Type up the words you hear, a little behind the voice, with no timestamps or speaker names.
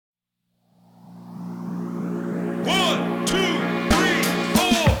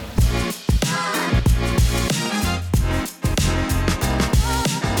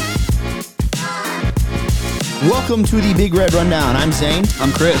Welcome to the Big Red Rundown. I'm Zane.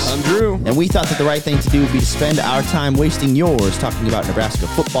 I'm Chris. I'm Drew. And we thought that the right thing to do would be to spend our time wasting yours talking about Nebraska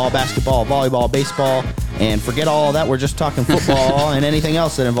football, basketball, volleyball, baseball, and forget all that. We're just talking football and anything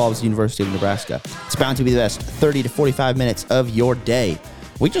else that involves the University of Nebraska. It's bound to be the best 30 to 45 minutes of your day.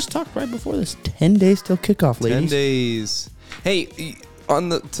 We just talked right before this. 10 days till kickoff, ladies. 10 days. Hey, for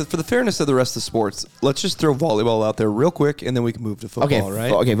the fairness of the rest of the sports, let's just throw volleyball out there real quick, and then we can move to football,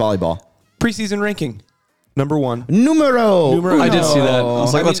 right? Okay, volleyball. Preseason ranking. Number one. Numero. I did see that. I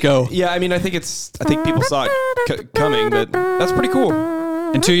was like, let's go. Yeah, I mean, I think people saw it coming, but that's pretty cool.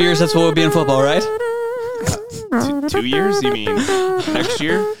 In 2 years, that's what we'll be in football, right? 2 years? You mean next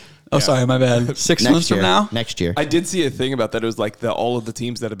year? Oh, sorry, my bad. 6 months from now? Next year. I did see a thing about that. It was like all of the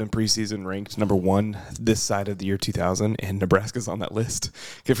teams that have been preseason ranked number one this side of the year 2000, and Nebraska's on that list.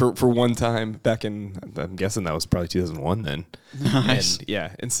 Okay, for one time back in, I'm guessing that was probably 2001 then. Nice.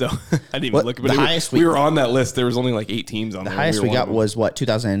 And so I didn't even look, but we were on that list. There was only like 8 teams on there. The highest we got was what,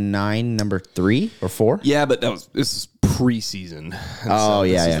 2009, number 3 or 4? Yeah, but this is preseason. Oh,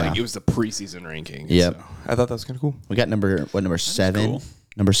 yeah. It was the preseason ranking. Yep. So I thought that was kind of cool. We got number 7? Cool.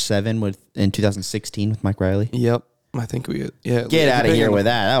 Number 7 in 2016 with Mike Riley. Yep. I think Get out of here with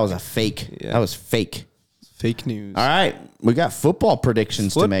that. That was a fake. Yeah. That was fake. Fake news. All right. We got football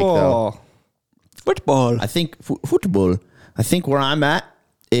predictions to make, though. Football. I think football. I think where I'm at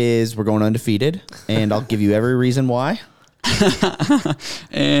is we're going undefeated, and I'll give you every reason why.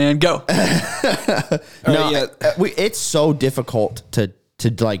 And go. It's so difficult to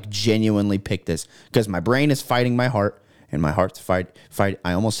like genuinely pick this because my brain is fighting my heart. And my heart's fight.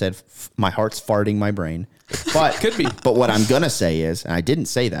 I almost said my heart's farting my brain, but Could be. But what I'm gonna say is, and I didn't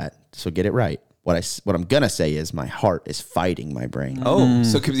say that, so get it right. What I'm gonna say is my heart is fighting my brain. Oh,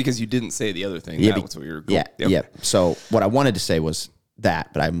 so because you didn't say the other thing, that's what you were going. Yeah. So what I wanted to say was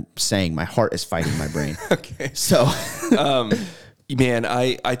that, but I'm saying my heart is fighting my brain. Okay. So, man,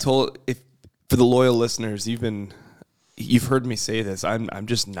 I told for the loyal listeners, you've heard me say this. I'm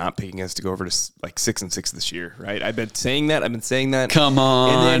just not picking us to go over to like 6-6 this year, right? I've been saying that. Come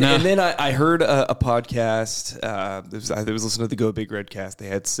on. And then I heard a podcast. I was listening to the Go Big Red cast. They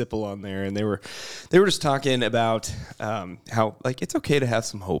had Sipple on there, and they were just talking about how like it's okay to have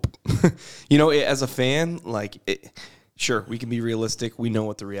some hope. As a fan, sure, we can be realistic. We know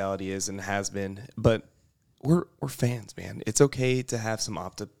what the reality is and has been, but we're fans, man. It's okay to have some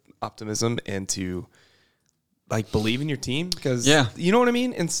optimism and to believe in your team because you know what I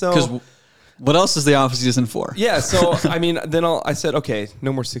mean? And so, because what else is the off season for? Yeah. So, I mean, then I said, okay,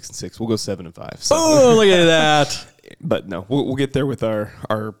 no more 6-6. We'll go 7-5. So. Oh, look at that. But no, we'll get there with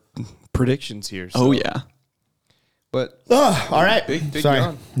our predictions here. So. Oh yeah. But all right. Big Sorry.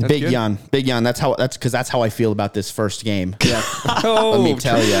 yawn. Big yawn. That's how I feel about this first game. Yeah. Let me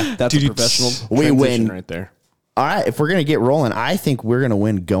tell you. That's a professional we win right there. All right. If we're going to get rolling, I think we're going to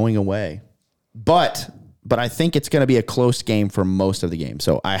win going away. But I think it's going to be a close game for most of the game.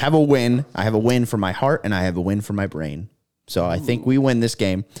 So I have a win. I have a win for my heart, and I have a win for my brain. So I think we win this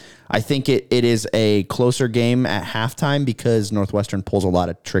game. I think it is a closer game at halftime because Northwestern pulls a lot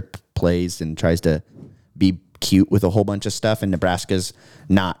of trick plays and tries to be cute with a whole bunch of stuff, and Nebraska's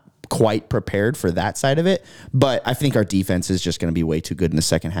not quite prepared for that side of it. But I think our defense is just going to be way too good in the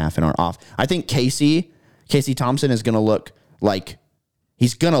second half and our off. I think Casey Thompson is going to look like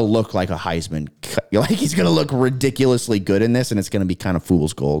he's going to look like a Heisman. Like he's going to look ridiculously good in this, and it's going to be kind of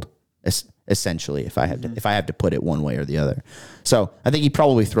fool's gold, essentially, if I have to put it one way or the other. So I think he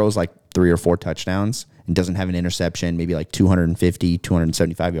probably throws like 3 or 4 touchdowns and doesn't have an interception, maybe like 250,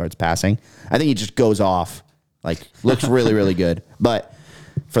 275 yards passing. I think he just goes off, looks really, really good. But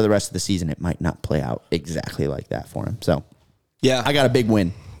for the rest of the season, it might not play out exactly like that for him. So yeah, I got a big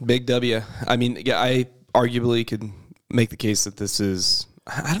win. Big W. I mean, I arguably could make the case that this is,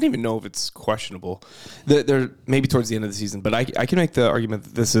 I don't even know if it's questionable. They're maybe towards the end of the season, but I can make the argument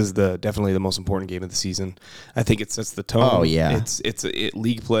that this is definitely the most important game of the season. I think it sets the tone. Oh yeah, it's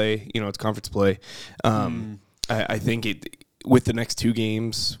league play. It's conference play. I think with the next 2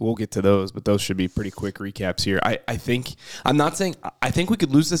 games, we'll get to those, but those should be pretty quick recaps here. I think we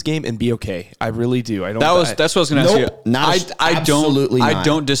could lose this game and be okay. I really do. I don't. That's what I was going to ask you. I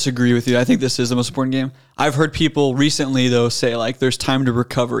don't disagree with you. I think this is the most important game. I've heard people recently though say there's time to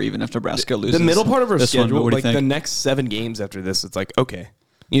recover even if Nebraska loses. The middle part of our schedule, the next 7 games after this, it's okay.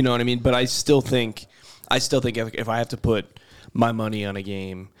 You know what I mean? But I still think if I have to put my money on a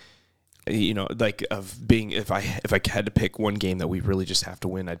game, if I had to pick one game that we really just have to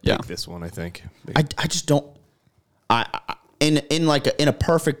win, I'd pick this one. I think. I just don't. In a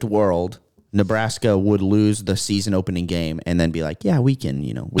perfect world, Nebraska would lose the season opening game and then be like, yeah, we can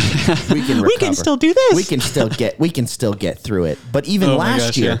recover. We can still do this. We can still get through it. But even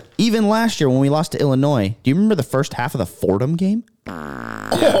last year when we lost to Illinois, do you remember the first half of the Fordham game?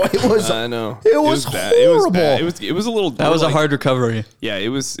 Oh, it was. I know. It was horrible. It was a little. That was a hard recovery. Yeah, it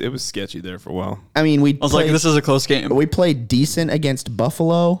was sketchy there for a while. I mean, I was like, this is a close game. We played decent against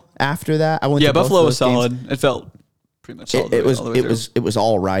Buffalo after that. Buffalo was solid. Games. It felt pretty much solid. It was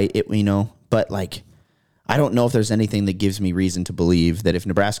all right. But like, I don't know if there's anything that gives me reason to believe that if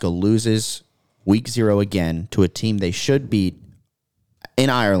Nebraska loses week 0 again to a team they should beat in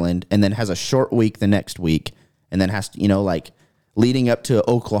Ireland and then has a short week the next week and then has to, leading up to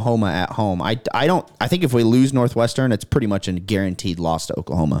Oklahoma at home. I think if we lose Northwestern, it's pretty much a guaranteed loss to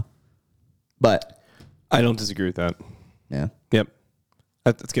Oklahoma. But I don't disagree with that. Yeah. Yep.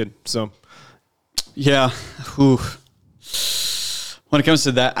 That's good. So, yeah. Whew. When it comes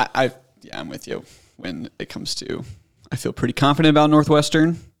to that, I'm with you. When it comes to, I feel pretty confident about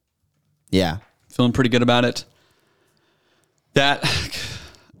Northwestern. Yeah. Feeling pretty good about it.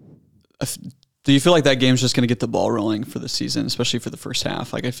 Do you feel like that game's just going to get the ball rolling for the season, especially for the first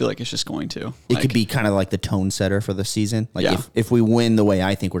half? Like, I feel like it's just going to. It could be kind of like the tone setter for the season. Like, if we win the way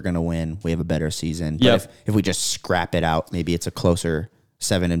I think we're going to win, we have a better season. But if we just scrap it out, maybe it's a closer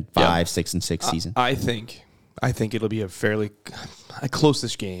 7-5, 6-6 season. I think it'll be a fairly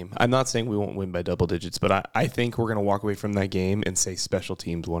close-ish game. I'm not saying we won't win by double digits, but I think we're going to walk away from that game and say special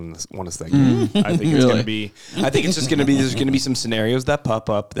teams won us that game. I think it's going to be. I think it's just going to be. There's going to be some scenarios that pop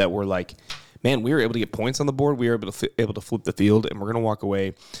up that were like, man, we were able to get points on the board. We were able to flip the field, and we're going to walk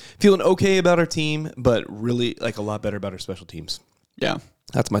away feeling okay about our team, but really like a lot better about our special teams. Yeah,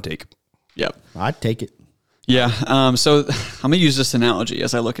 that's my take. Yep, I'd take it. Yeah. So I'm gonna use this analogy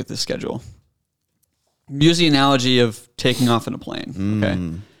as I look at this schedule. Use the analogy of taking off in a plane.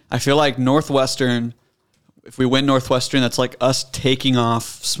 Okay. I feel like Northwestern, if we win Northwestern, that's like us taking off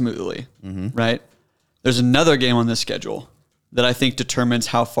smoothly, right? There's another game on this schedule that I think determines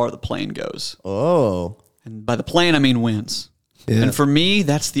how far the plane goes. Oh. And by the plane, I mean wins. Yeah. And for me,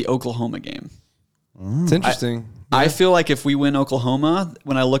 that's the Oklahoma game. It's interesting. I feel like if we win Oklahoma,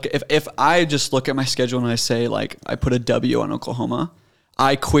 when I look at, if I just look at my schedule and I say, like, I put a W on Oklahoma,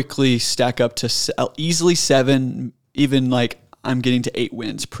 I quickly stack up to easily 7, even like I'm getting to 8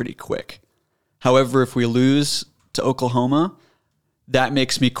 wins pretty quick. However, if we lose to Oklahoma, that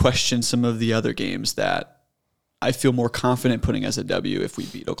makes me question some of the other games that I feel more confident putting as a W if we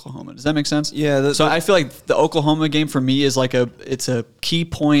beat Oklahoma. Does that make sense? Yeah. So I feel like the Oklahoma game for me is like it's a key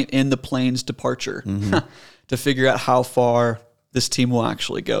point in the plane's departure to figure out how far this team will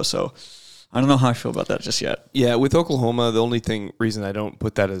actually go. So I don't know how I feel about that just yet. Yeah, with Oklahoma, the only reason I don't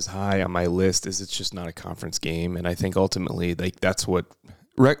put that as high on my list is it's just not a conference game, and I think ultimately that's what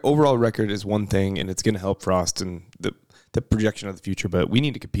overall record is one thing, and it's going to help Frost and the projection of the future. But we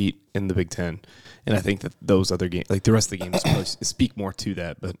need to compete in the Big Ten, and I think that those other games, like the rest of the games, probably speak more to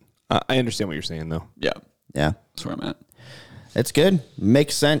that. But I understand what you're saying, though. Yeah, that's where I'm at. It's good.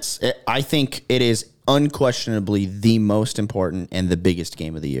 Makes sense. I think it is unquestionably the most important and the biggest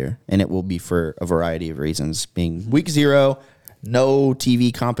game of the year, and it will be for a variety of reasons. Being week 0, no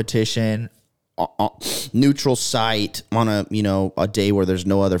TV competition, neutral site on a day where there's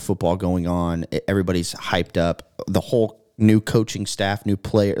no other football going on. Everybody's hyped up. The whole new coaching staff, new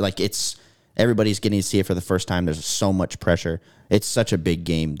player, everybody's getting to see it for the first time. There's so much pressure. It's such a big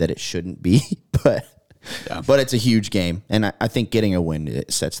game that it shouldn't be, but it's a huge game, and I think getting a win,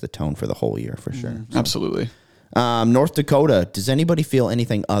 it sets the tone for the whole year for sure. So, absolutely. North Dakota, does anybody feel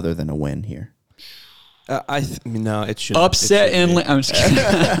anything other than a win here? No, it should upset inland. I'm just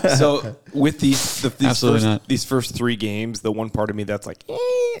kidding. So with these first 3 games, the one part of me that's like,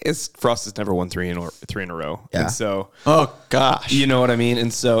 is Frost has never won 3 in a row. Yeah. And so, oh gosh, you know what I mean.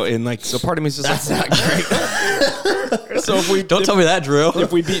 And so, part of me is just that's not great. So don't tell me that, Drew.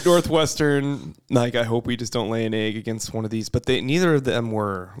 If we beat Northwestern, I hope we just don't lay an egg against one of these. But neither of them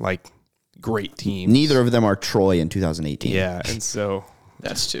were great teams. Neither of them are Troy in 2018. Yeah, and so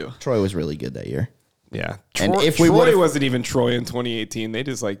that's too. Troy was really good that year. Yeah, and if Troy wasn't even Troy in 2018, they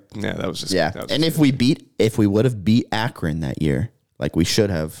just that was just and if we would have beat Akron that year, like we should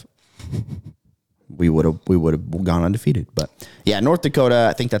have, we would have gone undefeated. But yeah, North Dakota,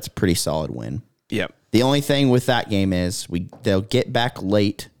 I think that's a pretty solid win. Yep. The only thing with that game is they'll get back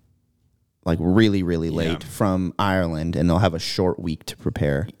late, like really really late from Ireland, and they'll have a short week to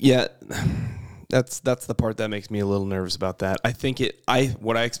prepare. Yeah. That's the part that makes me a little nervous about that. I think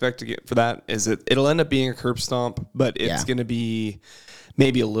what I expect to get for that is it'll end up being a curb stomp, but it's going to be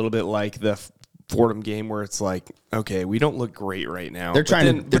maybe a little bit like the Fordham game where it's like, okay, we don't look great right now. They're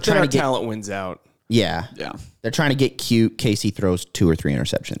trying to our get talent wins out. Yeah. Yeah. They're trying to get cute. Casey throws 2 or 3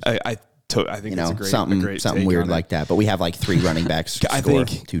 interceptions. I think You that's know, a great something take weird on it. like that. But we have like 3 running backs I score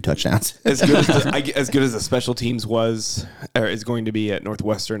think- 2 touchdowns. As good as the special teams was or is going to be at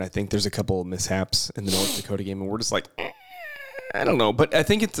Northwestern, I think there's a couple of mishaps in the North Dakota game, and we're just like, I don't know. But I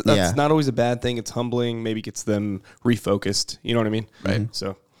think that's not always a bad thing. It's humbling. Maybe gets them refocused. You know what I mean? Right.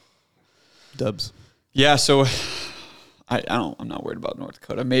 So, dubs. Yeah, so I'm not worried about North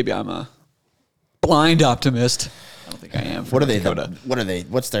Dakota. Maybe I'm a blind optimist. I don't think I am. What are they? Dakota. What are they?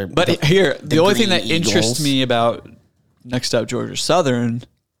 What's their? But here, the only thing that Green interests Eagles? me about next up Georgia Southern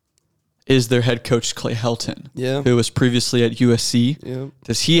is their head coach Clay Helton, who was previously at USC. Yeah.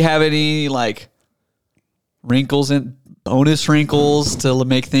 Does he have any like bonus wrinkles to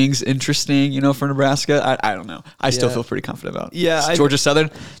make things interesting, for Nebraska? I don't know. I still feel pretty confident about it. Yeah, Georgia Southern.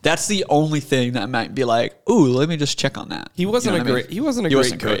 That's the only thing that might be like, ooh, let me just check on that. He wasn't You know what I mean? He wasn't a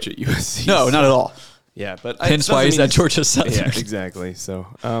great coach at USC. No, not at all. Yeah, but Hence why he's at Georgia Southern. Yeah, exactly. So,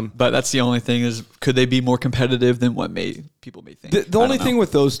 But that's the only thing is, could they be more competitive than what people may think? the only thing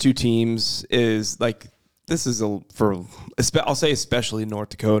with those two teams is like this is I'll say especially North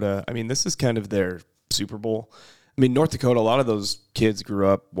Dakota. I mean, this is kind of their Super Bowl. I mean, North Dakota, a lot of those kids grew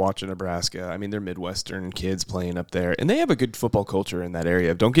up watching Nebraska. I mean, they're Midwestern kids playing up there, and they have a good football culture in that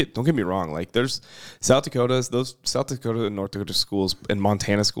area. Don't get me wrong. Like, there's South Dakota and North Dakota schools and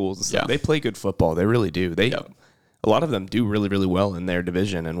Montana schools and stuff. Yeah. They play good football. They really do. A lot of them do really, really well in their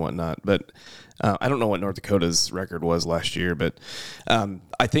division and whatnot. But I don't know what North Dakota's record was last year, but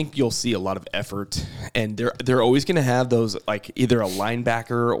I think you'll see a lot of effort, and they're always going to have those, like either a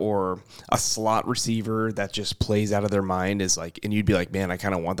linebacker or a slot receiver that just plays out of their mind is like, and you'd be like, man, I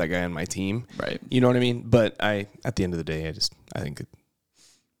kind of want that guy on my team, Right. You know what I mean? But at the end of the day, I don't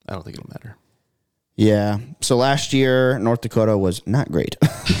think it'll matter. Yeah. So last year, North Dakota was not great,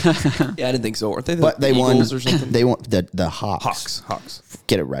 Yeah, I didn't think so. Aren't they but they won. Eagles or something? They won the Hawks. Hawks.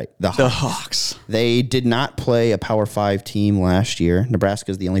 Get it right. The The Hawks. Hawks. They did not play a Power 5 team last year.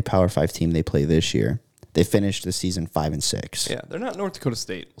 Nebraska is the only Power 5 team they play this year. They finished the season 5-6. Yeah, they're not North Dakota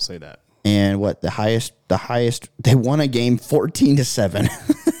State. We'll say that. And what the highest they won a game 14-7.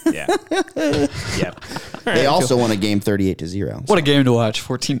 Yeah. Yeah. They also won a game 38-0. What a game to watch,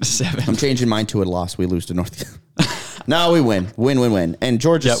 14-7. I'm changing mine to a loss. We lose to North. No, we win. Win. And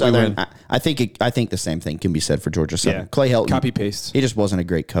Georgia Yeah, we Southern, win. I think the same thing can be said for Georgia Southern. Yeah. Clay Helton, Copy paste. He just wasn't a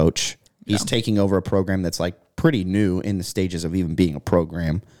great coach. He's taking over a program that's like pretty new in the stages of even being a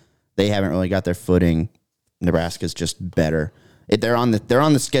program. They haven't really got their footing. Nebraska's just better. They're on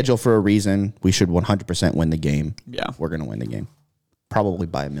the schedule for a reason. We should 100% win the game. Yeah. We're gonna win the game, probably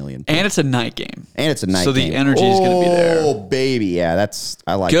by 1 million. And it's a night game. And it's a night So the game. energy is gonna be there. Oh baby, yeah,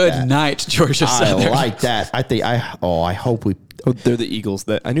 I like Good that. night, Georgia I Southern. like that. I hope we Oh, they're the Eagles.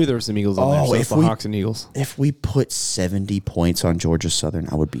 I knew there were some Eagles on there. So if it's the we- Hawks and Eagles. if we put 70 points on Georgia Southern,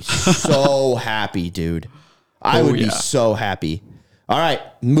 I would be so happy, dude. I would be yeah. so happy. All right,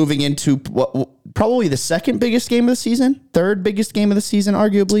 moving into probably the second biggest game of the season, third biggest game of the season,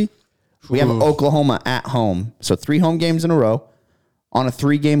 arguably. We have Oklahoma at home. So 3 home games in a row on a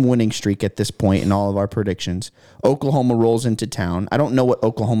 3-game winning streak at this point in all of our predictions. Oklahoma rolls into town. I don't know what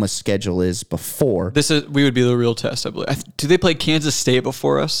Oklahoma's schedule is before. We would be the real test, I believe. Do they play Kansas State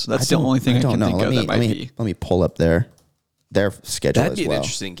before us? That's the only thing I can think of that might be. Let me pull up their schedule That'd as be well. an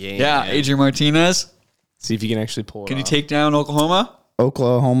interesting game. Yeah, man. Adrian Martinez. See if you can actually pull it Can you off. take down Oklahoma?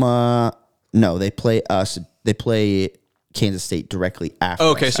 Oklahoma, no, they play us. They play Kansas State directly after.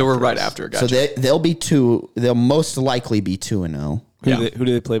 Okay, us so we're after right us. after. Gotcha. So they'll be 2. They'll most likely be 2-0. Who do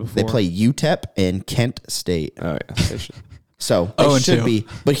they play before? They play UTEP and Kent State. Oh, yeah. They should. So they 0-2. should be.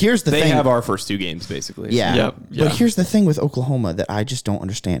 But here's the They thing. have our first 2 games, basically. Yeah. Yep, yeah. But here's the thing with Oklahoma that I just don't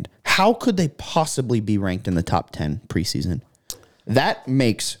understand. How could they possibly be ranked in the top 10 preseason? That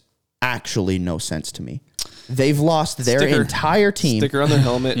makes actually no sense to me. They've lost their entire team. Sticker on their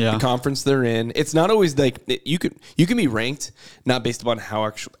helmet, Yeah. the conference they're in. It's not always like you can be ranked not based upon how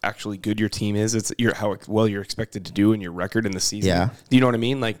actually good your team is. It's how well you're expected to do in your record in the season. Yeah. Do you know what I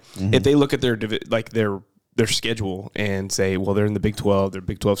mean? Like if they look at their schedule and say, well, they're in the Big 12, they're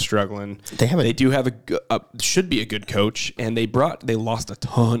Big 12 struggling. They do have should be a good coach, and they lost a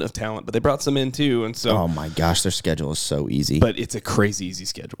ton of talent, but they brought some in too, and so. Oh my gosh, their schedule is so easy. But it's a crazy easy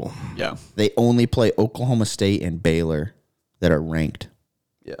schedule. Yeah. They only play Oklahoma State and Baylor that are ranked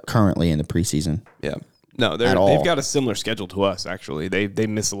currently in the preseason. Yeah. No, At all. they've got a similar schedule to us, actually. They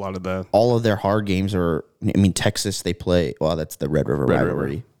miss a lot of the. All of their hard games are, Texas, they play, well, that's the Red River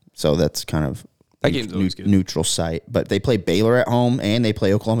rivalry. So that's kind of That game's always good. neutral site. But they play Baylor at home and they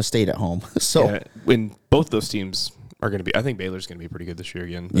play Oklahoma State at home. So Yeah, when both those teams are going to be, I think Baylor's going to be pretty good this year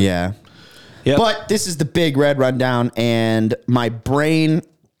again. yeah. Yep. But this is the Big Red Rundown, and my brain,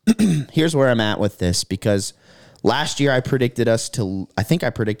 here's where I'm at with this, because last year I predicted us to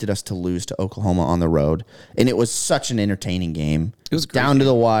lose to Oklahoma on the road, and it was such an entertaining game. It was a great down to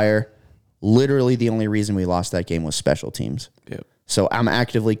the wire. Literally the only reason we lost that game was special teams. Yep. So I'm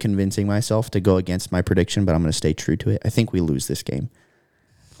actively convincing myself to go against my prediction, but I'm going to stay true to it. I think we lose this game.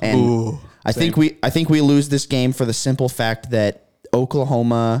 And I think we lose this game for the simple fact that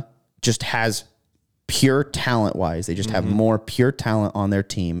Oklahoma just has pure talent-wise. They just have more pure talent on their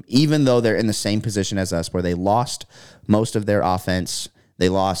team, even though they're in the same position as us, where they lost most of their offense, they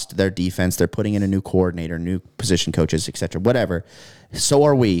lost their defense, they're putting in a new coordinator, new position coaches, etc., whatever. So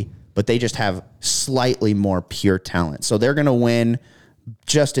are we, but they just have slightly more pure talent. So they're going to win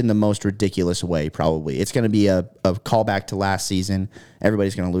just in the most ridiculous way, probably. It's going to be a callback to last season.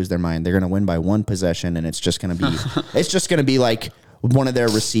 Everybody's going to lose their mind. They're going to win by one possession, and it's just going to be like one of their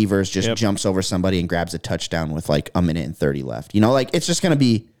receivers just jumps over somebody and grabs a touchdown with like a minute and 30 left. You know, like it's just going to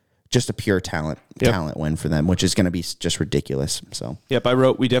be just a pure talent win for them, which is going to be just ridiculous. So, Yep, I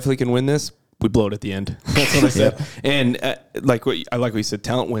wrote, we definitely can win this. We blow it at the end. That's what I said. And I like what you said,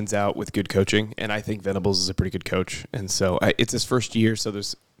 talent wins out with good coaching. And I think Venables is a pretty good coach. And so it's his first year. So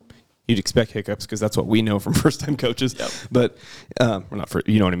you'd expect hiccups because that's what we know from first time coaches. Yep. But we're not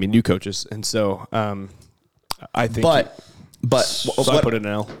you know what I mean? New coaches. And so I think. So I put it in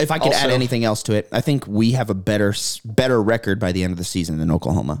L. If I could add anything else to it, I think we have a better record by the end of the season than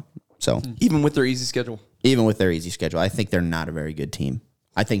Oklahoma. So even with their easy schedule, I think they're not a very good team.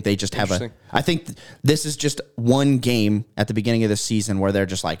 I think they just have I think this is just one game at the beginning of the season where they're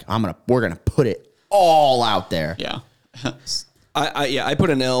just like, we're gonna put it all out there. Yeah. I put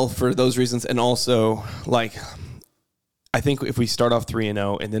an L for those reasons, and also like I think if we start off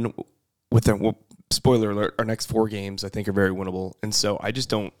 3-0 and then with the spoiler alert, our next 4 games I think are very winnable, and so I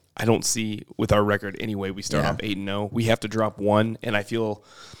don't see with our record anyway we start off 8-0. We have to drop one, and I'd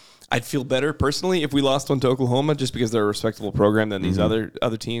feel better personally if we lost one to Oklahoma, just because they're a respectable program than these other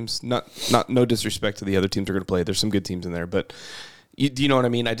teams. No disrespect to the other teams we're going to play. There's some good teams in there, but do you know what I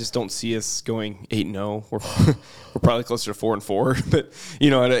mean? I just don't see us going 8-0. We're probably closer to 4-4, but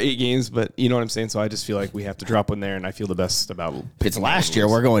out of 8 games. But you know what I'm saying. So I just feel like we have to drop one there, and I feel the best about. If it's last year,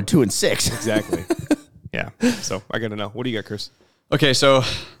 we're going 2-6. Exactly. Yeah. So I got to know. What do you got, Chris? Okay, so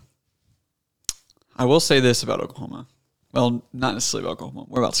I will say this about Oklahoma. Well, not necessarily about Oklahoma.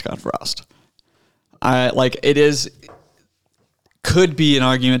 We're about Scott Frost. Could be an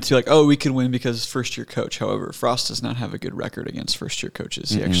argument to like, oh, we can win because first year coach. However, Frost does not have a good record against first year coaches.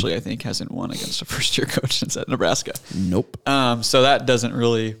 He actually, I think, hasn't won against a first year coach since at Nebraska. Nope. So that doesn't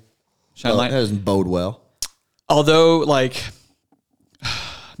really shine light. That doesn't bode well. Although, like,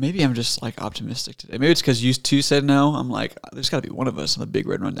 maybe I'm just like optimistic today. Maybe it's because you two said no. I'm like, there's got to be one of us on the Big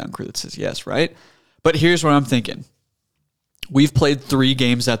Red Rundown crew that says yes, right? But here's what I'm thinking. We've played 3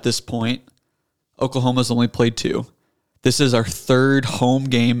 games at this point. Oklahoma's only played 2. This is our 3rd home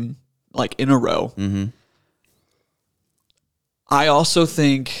game, like, in a row. Mm-hmm. I also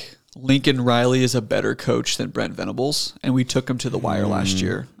think Lincoln Riley is a better coach than Brent Venables, and we took him to the wire last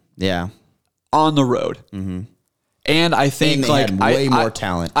year. Yeah. On the road. Mm-hmm. And I think, had way more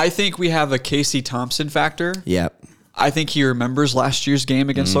talent. I think we have a Casey Thompson factor. Yep. I think he remembers last year's game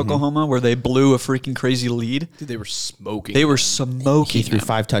against Oklahoma where they blew a freaking crazy lead. Dude, they were smoking. He threw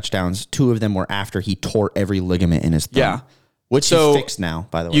 5 touchdowns. 2 of them were after he tore every ligament in his thumb. Yeah. Which is fixed now,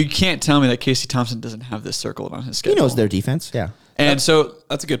 by the way. You can't tell me that Casey Thompson doesn't have this circled on his schedule. He knows their defense, yeah. And so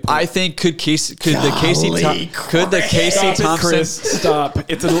that's a good point. I think could the Casey Thompson stop?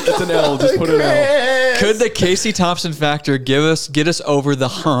 It's an L. Just put an L. Could the Casey Thompson factor get us over the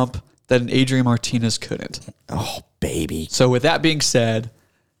hump that an Adrian Martinez couldn't? Oh, baby. So with that being said,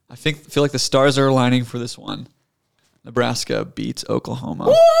 I feel like the stars are aligning for this one. Nebraska beats Oklahoma.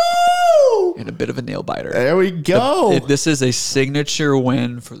 Woo! In a bit of a nail biter. There we go. This is a signature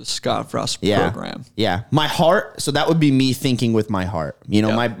win for the Scott Frost program. Yeah. My heart, so that would be me thinking with my heart.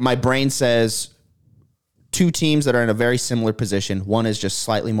 My brain says 2 teams that are in a very similar position. One is just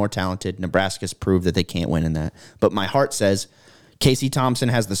slightly more talented. Nebraska's proved that they can't win in that. But my heart says Casey Thompson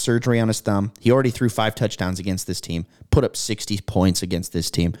has the surgery on his thumb. He already threw 5 touchdowns against this team, put up 60 points against this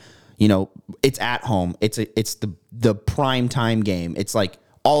team. It's at home. It's the prime time game. It's like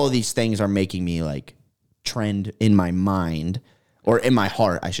all of these things are making me like trend in my mind or in my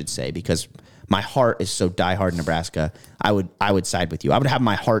heart, I should say, because my heart is so diehard Nebraska. I would side with you. I would have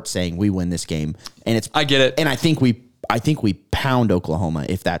my heart saying we win this game, and I get it. And I think we pound Oklahoma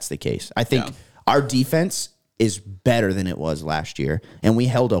if that's the case. I think Our defense is better than it was last year, and we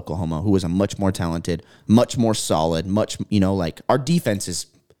held Oklahoma, who was a much more talented, much more solid, our defense is,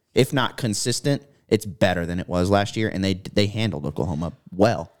 if not consistent, it's better than it was last year, and they handled Oklahoma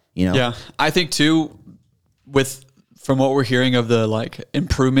well. Yeah, I think too, from what we're hearing of the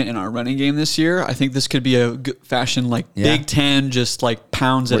improvement in our running game this year, I think this could be a good fashion Big Ten just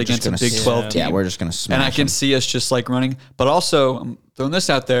pounds it against a Big 12 team. Yeah, we're just gonna smash. And I can them. see us just running. But also, I'm throwing this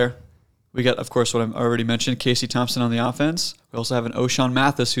out there. We got, of course, what I've already mentioned, Casey Thompson on the offense. We also have an O'Shawn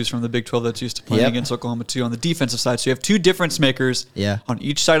Mathis, who's from the Big 12 that's used to playing against Oklahoma too on the defensive side. So you have two difference makers on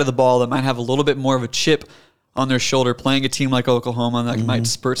each side of the ball that might have a little bit more of a chip on their shoulder playing a team like Oklahoma that might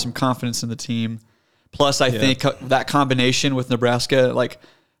spurt some confidence in the team. Plus, I think that combination with Nebraska,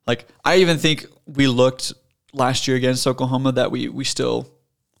 I even think we looked last year against Oklahoma that we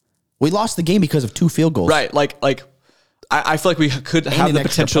lost the game because of 2 field goals. Right. I feel like we could have the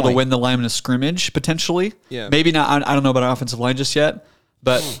potential to win the line in a scrimmage, potentially. Yeah. Maybe not. I don't know about our offensive line just yet,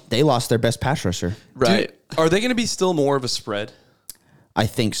 but they lost their best pass rusher. Right. Dude, are they going to be still more of a spread? I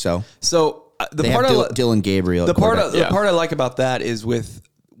think so. So they have Dylan Gabriel. The part I like about that is with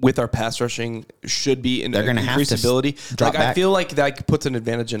our pass rushing should be they're going to increased ability. Drop back. I feel like that puts an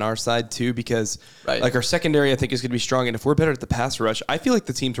advantage in our side too, because our secondary I think is going to be strong, and if we're better at the pass rush, I feel like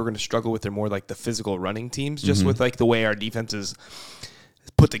the teams we're going to struggle with are more like the physical running teams, just with the way our defense is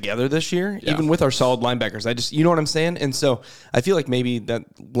put together this year, even with our solid linebackers. You know what I'm saying? And so I feel like maybe that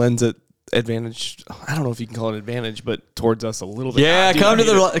lends it advantage. I don't know if you can call it advantage, but towards us a little bit. Yeah, come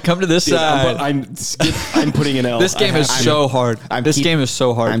to this side. I'm putting an L. This game is so hard. Game is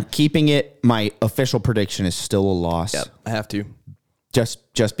so hard. I'm keeping it. My official prediction is still a loss. Yep, I have to.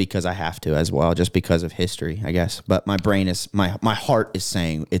 Just because I have to as well, just because of history, I guess. But my brain is my heart is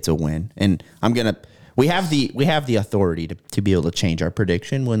saying it's a win, and we have the authority to be able to change our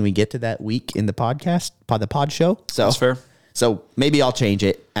prediction when we get to that week in the pod show. So that's fair. So maybe I'll change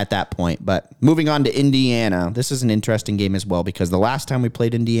it at that point. But moving on to Indiana, this is an interesting game as well, because the last time we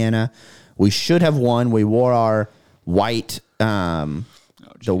played Indiana, we should have won. We wore our white,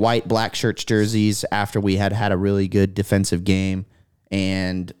 white black shirts jerseys after we had a really good defensive game,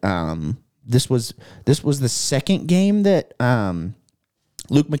 and this was the second game that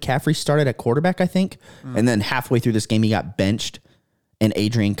Luke McCaffrey started at quarterback, I think, and then halfway through this game he got benched. And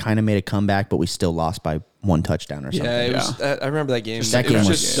Adrian kind of made a comeback, but we still lost by 1 touchdown or something. Yeah, it was. I remember that game. That game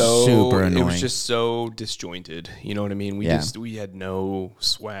was super annoying. It was just so disjointed. You know what I mean? We had no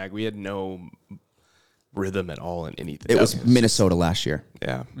swag. We had no rhythm at all in anything. It was Minnesota last year.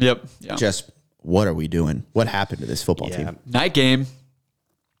 Yeah. Yep. Yeah. Just what are we doing? What happened to this football team? Night game.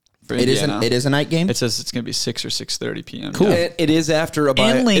 It is a night game. It says it's going to be 6 or 6:30 p.m. Cool. Yeah. It is after a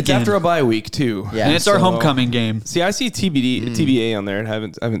bye. It's after a bye week too. Yeah. And it's our homecoming game. See, I see TBA on there, and I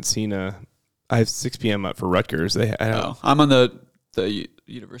haven't seen I have 6 p.m. up for Rutgers. I'm on the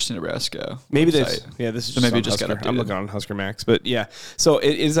University of Nebraska. Maybe website. this is so maybe just got Husker. I'm looking on Husker Max, but yeah. So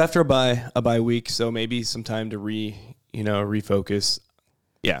it is after a bye week, so maybe some time to refocus.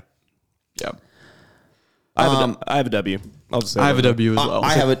 Yeah. Yeah. I have a W. I'll just say I have a W as well.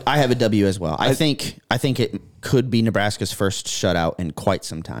 I have a W as well. I think it could be Nebraska's first shutout in quite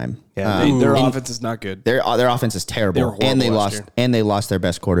some time. Yeah, their offense is not good. Their offense is terrible, and they lost their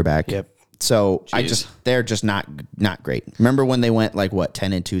best quarterback. Yep. So they're just not great. Remember when they went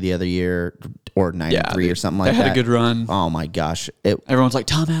 10-2 the other year, or 9-3 or something like that? They had a good run. Oh my gosh! Everyone's like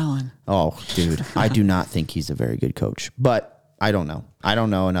Tom Allen. Oh, dude, I do not think he's a very good coach, but I don't know. I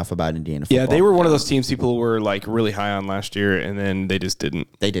don't know enough about Indiana football. Yeah, they were one of those teams people were really high on last year, and then they just didn't.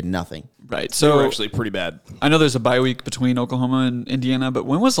 They did nothing. Right. So they were actually pretty bad. I know there's a bye week between Oklahoma and Indiana, but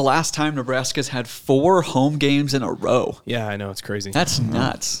when was the last time Nebraska's had 4 home games in a row? Yeah, I know. It's crazy. That's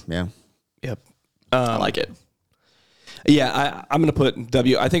nuts. Yeah. Yep. I like it. Yeah, I'm going to put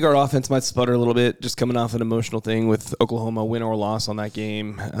W. I think our offense might sputter a little bit, just coming off an emotional thing with Oklahoma, win or loss on that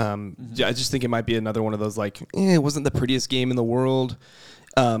game. I just think it might be another one of those it wasn't the prettiest game in the world.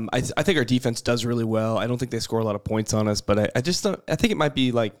 I think our defense does really well. I don't think they score a lot of points on us, but I just don't. I think it might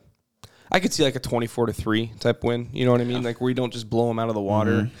be I could see a 24-3 type win. You know what I mean? Where you don't just blow them out of the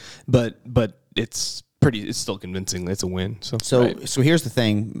water, but it's still convincing. It's a win. So here's the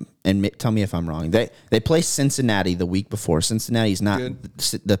thing, and tell me if I'm wrong. They play Cincinnati the week before. Cincinnati's not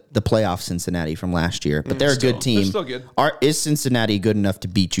the playoff Cincinnati from last year, but they're a good team. They're still good. Is Cincinnati good enough to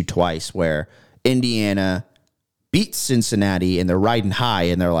beat you twice? Where Indiana beats Cincinnati and they're riding high,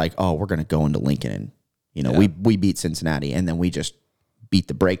 and they're like, oh, we're going to go into Lincoln and we beat Cincinnati, and then we just beat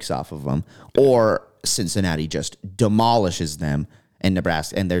the brakes off of them, or Cincinnati just demolishes them. And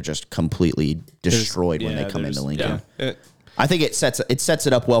Nebraska, and they're just completely destroyed when they come into Lincoln. Yeah. I think it sets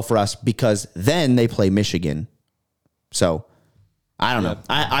it up well for us because then they play Michigan. So I don't know.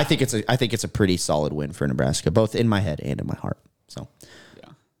 I think it's a pretty solid win for Nebraska, both in my head and in my heart. So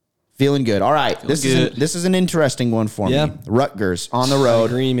feeling good. All right, this is an interesting one for me. Rutgers on the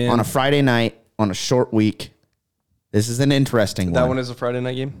road on a Friday night on a short week. This is an interesting one. That one is a Friday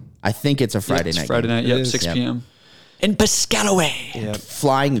night game? I think it's a Friday night. Friday night. Yep, 6 p.m. in Piscataway. Yep.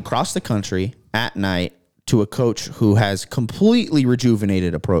 Flying across the country at night to a coach who has completely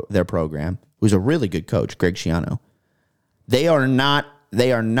rejuvenated their program, who's a really good coach, Greg Schiano. They are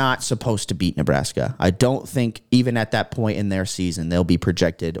not supposed to beat Nebraska. I don't think even at that point in their season they'll be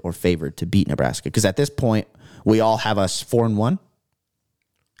projected or favored to beat Nebraska because at this point we all have us 4-1.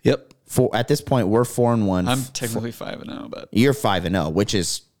 Yep. At this point we're 4-1. I'm technically 5-0, but you're 5-0, which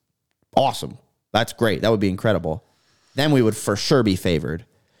is awesome. That's great. That would be incredible. Then we would for sure be favored.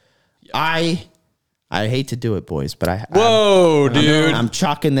 Yep. I hate to do it, boys, but I'm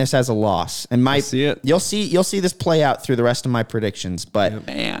chalking this as a loss. And see it. You'll see this play out through the rest of my predictions. But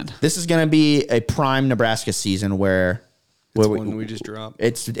this is going to be a prime Nebraska season where we just dropped.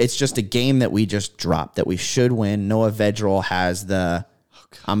 It's just a game that we just dropped that we should win. Noah Vedral has the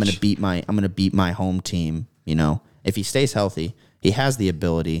I'm going to beat my home team. You know, if he stays healthy, he has the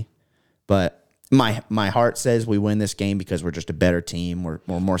ability. But my heart says we win this game because we're just a better team. We're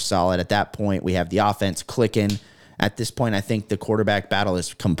more solid. At that point, we have the offense clicking. At this point, I think the quarterback battle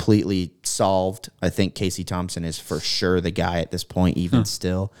is completely solved. I think Casey Thompson is for sure the guy at this point, even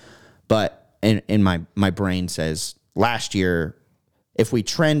still. But in my brain says last year, if we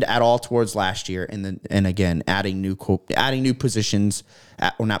trend at all towards last year, and again adding new positions,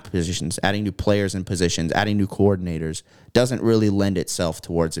 or not positions, adding new players and positions, adding new coordinators doesn't really lend itself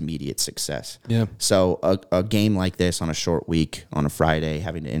towards immediate success. Yeah. So a game like this on a short week, on a Friday,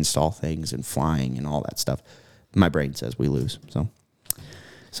 having to install things and flying and all that stuff, my brain says we lose. So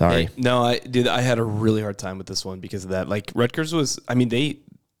sorry. Hey, no, I had a really hard time with this one because of that. Like Rutgers was, I mean,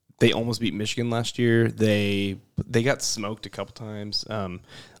 they almost beat Michigan last year. They got smoked a couple times.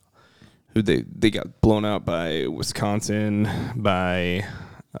 Who they got blown out by Wisconsin, by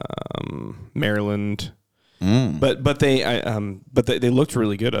Maryland. But they looked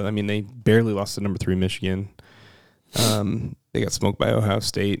really good. I mean, they barely lost to number 3 Michigan. They got smoked by Ohio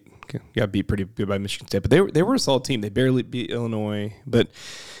State. Got beat pretty good by Michigan State. But they were a solid team. They barely beat Illinois. But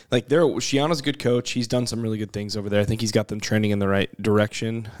like Schiano's a good coach. He's done some really good things over there. I think he's got them trending in the right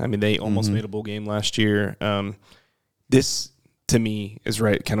direction. I mean, they almost made a bowl game last year. This to me is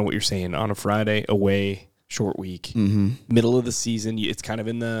right, kind of what you're saying. On a Friday, away, short week, middle of the season. It's kind of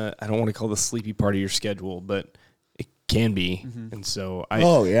in the, I don't want to call it the sleepy part of your schedule, but it can be. And so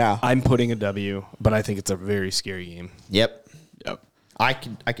I'm putting a W, but I think it's a very scary game. Yep. I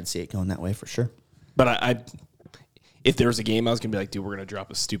can see it going that way for sure. But I if there was a game I was going to be like, dude, we're going to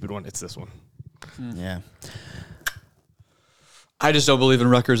drop a stupid one, it's this one. Yeah. I just don't believe in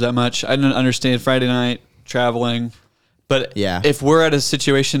Rutgers that much. I don't understand Friday night, traveling. But if we're at a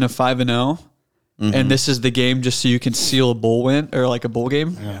situation of 5-0, and this is the game just so you can seal a bowl win or like a bowl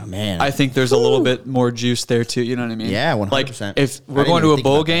game, I think there's a little bit more juice there too. You know what I mean? Yeah, 100%. Like if we're going to a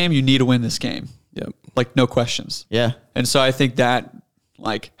bowl game, you need to win this game. Yep. Like no questions. Yeah. And so I think that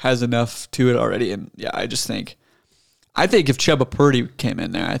like has enough to it already. And I think if Chuba Purdy came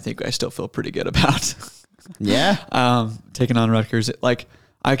in there, I think I still feel pretty good about taking on Rutgers. Like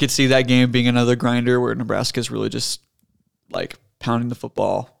I could see that game being another grinder where Nebraska's really just like pounding the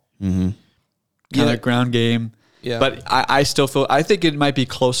football, kind of ground game. Yeah. But I still feel, I think it might be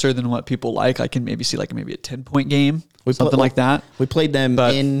closer than what people like. I can maybe see like maybe a 10-point game, something like that. We played them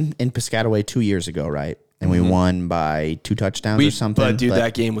in Piscataway 2 years ago, right? And we won by 2 touchdowns or something. But dude,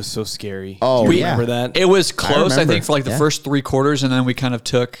 that game was so scary. Oh, do you remember that? It was close, I think, for like the first 3 quarters, and then we kind of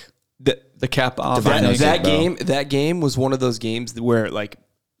took the cap off. That game was one of those games where like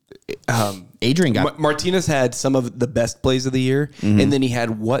Adrian got Martinez had some of the best plays of the year, and then he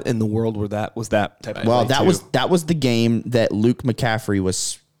had what in the world was that type of well, play that was the game that Luke McCaffrey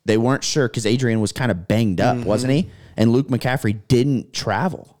was. They weren't sure because Adrian was kind of banged up, wasn't he? And Luke McCaffrey didn't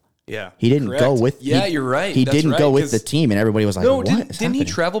travel. Yeah, he didn't go with. You're right. He didn't go with the team, and everybody was like, "No, what didn't he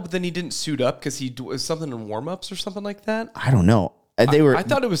travel?" But then he didn't suit up because he was something in warm-ups or something like that. I don't know. I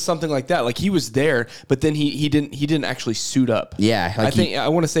thought it was something like that. Like he was there, but then he didn't actually suit up. Yeah, like I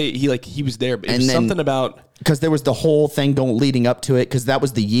want to say he was there, but it was something about. because there was the whole thing leading up to it, because that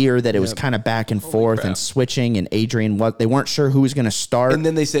was the year that it was kind of back and forth crap. and switching, and Adrian, they weren't sure who was going to start. And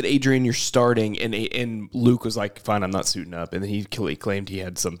then they said, Adrian, you're starting. And Luke was like, fine, I'm not suiting up. And then he claimed he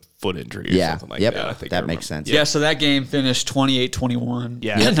had some foot injury or something like that. I think that makes sense. Yeah, so that game finished 28-21.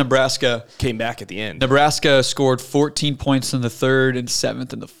 Yeah. Nebraska came back at the end. Nebraska scored 14 points in the third and 7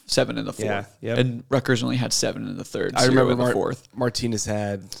 in the fourth. Yeah, yep. And Rutgers only had 7 in the third. I remember in the fourth. Martinez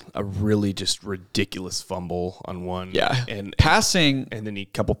had a really just ridiculous fumble on one. Yeah. And passing. And then a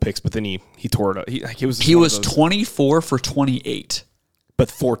couple picks, but then he tore it up. He was 24 for 28. But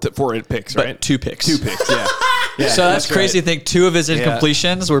four picks, But right? 2 picks. 2 picks, yeah. Yeah, so that's crazy right. to think 2 of his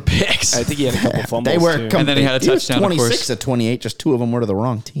incompletions were picks. I think he had a couple fumbles. They were, too. And then he had a touchdown, of course. 26 of 28, just 2 of them were to the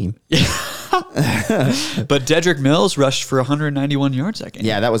wrong team. But Dedrick Mills rushed for 191 yards that game.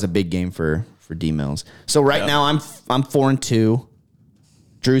 Yeah, that was a big game for D Mills. So now I'm 4-2.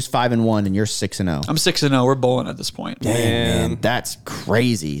 Drew's 5-1, and you're 6-0. I'm 6-0. We're bowling at this point. Man, that's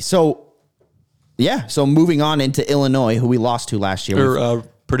crazy. So, yeah. So moving on into Illinois, who we lost to last year. Or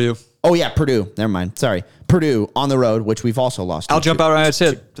Purdue. Oh yeah, Purdue. Never mind. Sorry, Purdue on the road, which we've also lost to. I'll jump out right and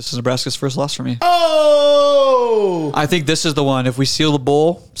say this is Nebraska's first loss for me. Oh, I think this is the one. If we seal the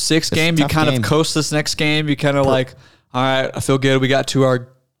bowl, 6th game, you tough kind game. of coast this next game. You kind of like, all right, I feel good. We got to our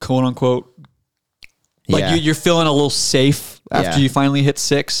quote unquote. Like Yeah. you're feeling a little safe after Yeah. you finally hit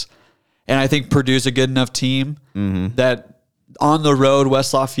 6. And I think Purdue's a good enough team Mm-hmm. that on the road,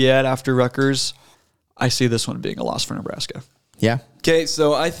 West Lafayette after Rutgers, I see this one being a loss for Nebraska. yeah. Okay,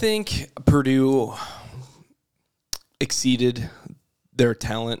 so I think Purdue exceeded their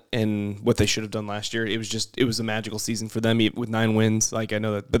talent and what they should have done last year. It was a magical season for them with 9 wins. Like I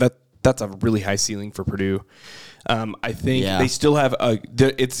know that, but that's a really high ceiling for Purdue. I think they still have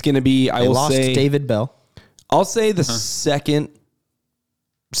it's going to be. They lost David Bell. I'll say the second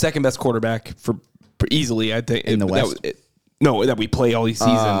best quarterback for easily. I think In the West? that we play all season.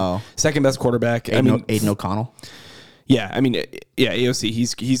 Oh. Second best quarterback. Aiden O'Connell. Yeah, AOC.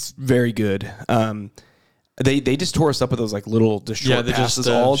 He's very good. They just tore us up with those like little short passes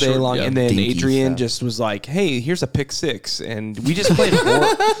all day long, and then dinky Adrian stuff. just was like, "Hey, here's a pick 6," and we just played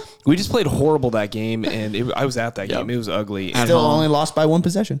we just played horrible that game, and I was at that game. It was ugly. Still only lost by 1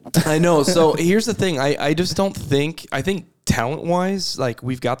 possession. I know. So here's the thing. I just don't think. I think talent wise, like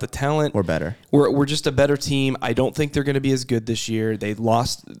we've got the talent. We're better. We're just a better team. I don't think they're going to be as good this year. They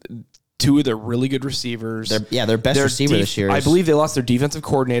lost 2 of their really good receivers. Their best receiver this year. I believe they lost their defensive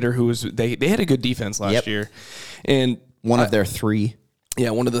coordinator, who was they had a good defense last year, and one of their 3.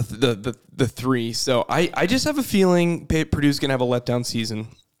 Yeah, one of the 3. So I just have a feeling Purdue's going to have a letdown season.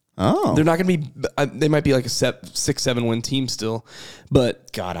 Oh, They're not going to be. They might be like a 6-7 win team still,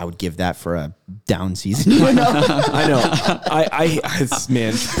 but God, I would give that for a down season. I know. I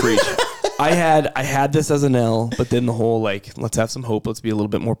man, preach. I had this as an L, but then the whole like, let's have some hope. Let's be a little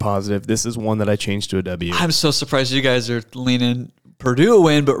bit more positive. This is one that I changed to a W. I'm so surprised you guys are leaning Purdue a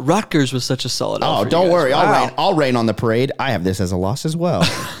win, but Rutgers was such a solid. Oh, don't worry. I'll rain on the parade. I have this as a loss as well.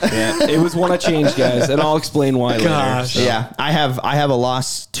 Yeah, it was one I changed, guys, and I'll explain why later. So. Yeah, I have a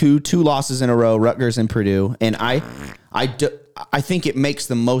loss, two losses in a row, Rutgers and Purdue, and I think it makes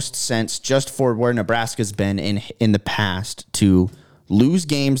the most sense just for where Nebraska's been in the past to lose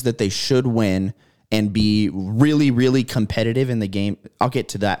games that they should win and be really, really competitive in the game. I'll get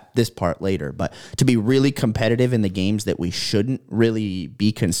to this part later, but to be really competitive in the games that we shouldn't really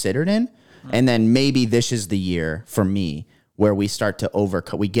be considered in. And then maybe this is the year for me where we start to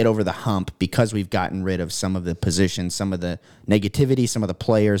we get over the hump because we've gotten rid of some of the positions, some of the negativity, some of the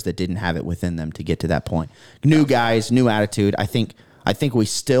players that didn't have it within them to get to that point. New guys, new attitude. I think we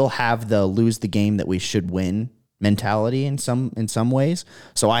still have the lose the game that we should win mentality in some ways.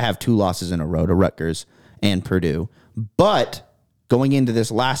 So I have 2 losses in a row to Rutgers and Purdue. But going into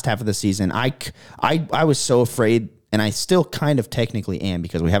this last half of the season, I was so afraid, and I still kind of technically am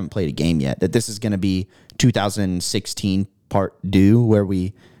because we haven't played a game yet, that this is going to be 2016 part due where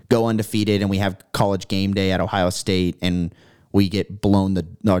we go undefeated and we have college game day at Ohio State and we get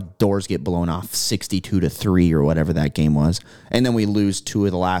our doors get blown off 62-3 or whatever that game was. And then we lose 2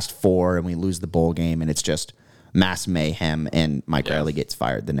 of the last 4 and we lose the bowl game and it's just mass mayhem and Mike Riley gets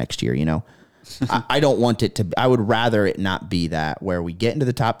fired the next year, you know? I don't want it to I would rather it not be that where we get into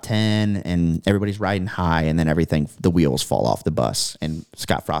the top 10 and everybody's riding high and then the wheels fall off the bus and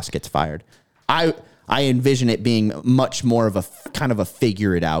Scott Frost gets fired. I envision it being much more of a kind of a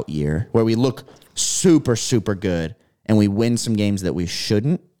figure it out year where we look super, super good and we win some games that we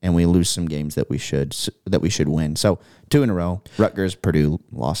shouldn't and we lose some games that we should win. So 2 in a row. Rutgers, Purdue,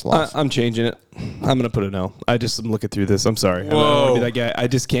 loss. I'm changing it. I'm going to put an L. I just am looking through this. I'm sorry. I don't want to be that guy. I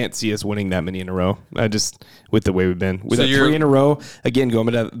just can't see us winning that many in a row. With the way we've been. With 3 in a row, again, going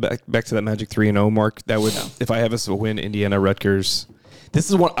back to that magic 3-0 mark, that would, if I have us win Indiana, Rutgers. This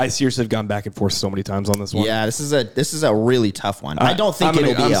is one I seriously have gone back and forth so many times on this one. Yeah, this is a really tough one. I don't think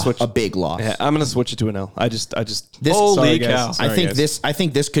it'll be a big loss. Yeah, I'm going to switch it to an L. I just holy cow. I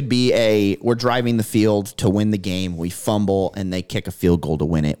think this could be we're driving the field to win the game. We fumble and they kick a field goal to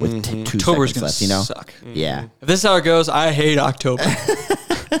win it with 2 October's seconds left. Suck. Yeah. If this is how it goes, I hate October.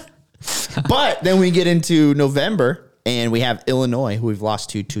 But then we get into November and we have Illinois, who we've lost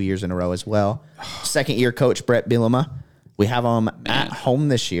to 2 years in a row as well. Second year coach Brett Bielema. We have them at home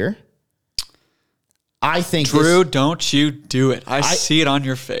this year. I think Drew, don't you do it. I see it on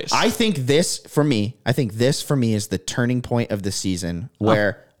your face. I think this for me is the turning point of the season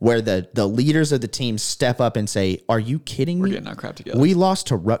where the leaders of the team step up and say, "Are you kidding me? We're getting our crap together." We lost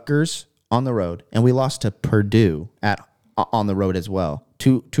to Rutgers on the road and we lost to Purdue on the road as well.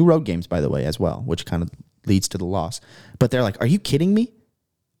 Two road games, by the way, as well, which kind of leads to the loss. But they're like, "Are you kidding me?"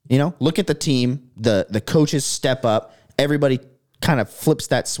 Look at the team. The coaches step up. Everybody kind of flips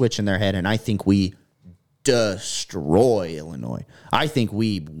that switch in their head, and I think we destroy Illinois. I think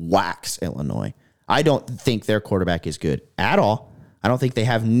we wax Illinois. I don't think their quarterback is good at all. I don't think they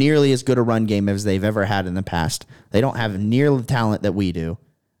have nearly as good a run game as they've ever had in the past. They don't have near the talent that we do.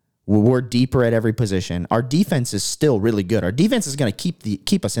 We're deeper at every position. Our defense is still really good. Our defense is going to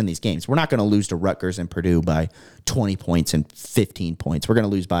keep us in these games. We're not going to lose to Rutgers and Purdue by 20 points and 15 points. We're going to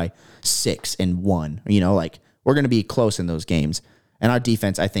lose by 6 and 1. We're going to be close in those games. And our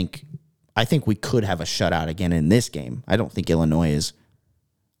defense, I think we could have a shutout again in this game. I don't think Illinois is.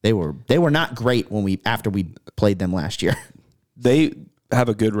 They were not great after we played them last year. They have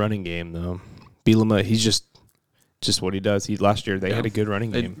a good running game though. Bielema, he's just what he does. Last year they had a good running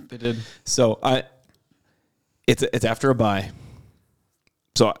game. They did. So it's after a bye.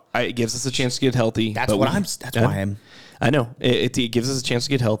 So it gives us a chance to get healthy. That's why I'm. I know. It gives us a chance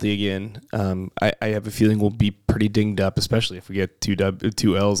to get healthy again. I have a feeling we'll be pretty dinged up, especially if we get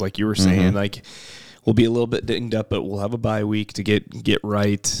two L's like you were saying. Mm-hmm. Like we'll be a little bit dinged up, but we'll have a bye week to get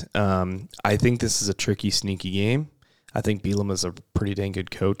right. I think this is a tricky, sneaky game. I think Bielema's a pretty dang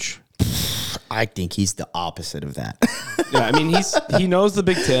good coach. I think he's the opposite of that. Yeah, I mean he knows the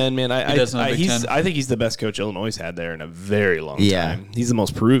Big Ten, man. He does know the Big Ten. I think he's the best coach Illinois had there in a very long Yeah. time. He's the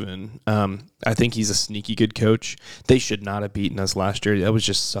most proven. I think he's a sneaky good coach. They should not have beaten us last year. That was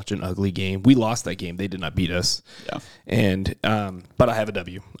just such an ugly game. We lost that game. They did not beat us. Yeah. And but I have a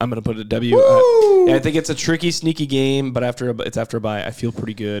W. I'm going to put a W. I think it's a tricky, sneaky game, but after a bye, I feel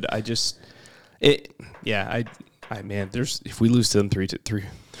pretty good. Man, if we lose to them three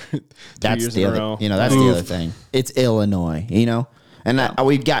That's years the in a other, row. that's the other thing. It's Illinois, and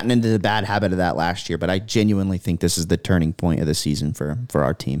we've gotten into the bad habit of that last year. But I genuinely think this is the turning point of the season for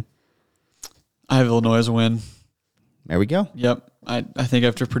our team. I have Illinois as a win. There we go. Yep. I think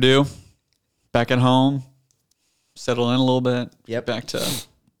after Purdue, back at home, settle in a little bit. Yep.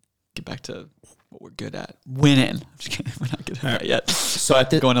 Get back to what we're good at. Winning. I'm just kidding. We're not good at that yet. So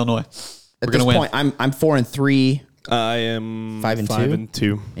going Illinois. At We're this gonna win. point, I'm 4-3, I am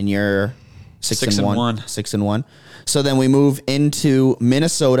 5-2, and you're 6-1. 6-1. So then we move into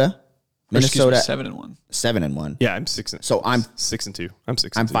Minnesota. Minnesota 7-1. 7-1. Yeah, I'm 6. So I'm 6-2. I'm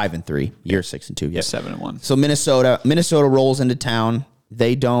 6. I'm 5-3. You're 6-2. Yes. 7-1. So Minnesota rolls into town.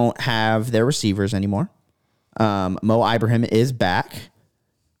 They don't have their receivers anymore. Mo Ibrahim is back.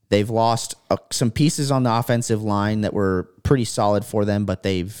 They've lost some pieces on the offensive line that were pretty solid for them, but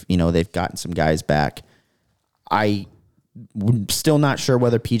they've gotten some guys back. I'm still not sure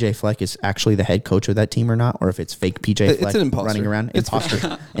whether PJ Fleck is actually the head coach of that team or not, or if it's fake PJ Fleck running around.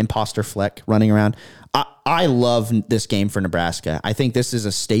 Imposter Fleck running around. I love this game for Nebraska. I think this is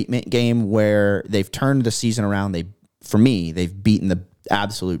a statement game where they've turned the season around. They've beaten the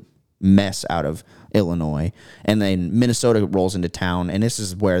absolute mess out of Illinois, and then Minnesota rolls into town, and this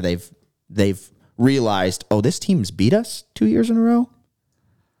is where they've realized, oh, this team's beat us 2 years in a row.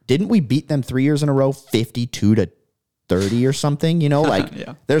 Didn't we beat them 3 years in a row, 52-30 or something?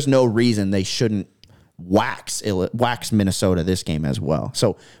 Yeah. There's no reason they shouldn't wax Minnesota this game as well.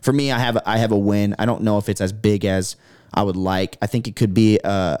 So for me, I have a win. I don't know if it's as big as I would like. I think it could be.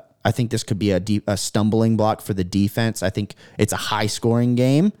 I think this could be a stumbling block for the defense. I think it's a high scoring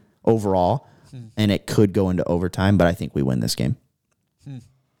game overall, and it could go into overtime, but I think we win this game.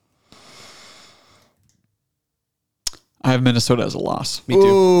 I have Minnesota as a loss. Me too.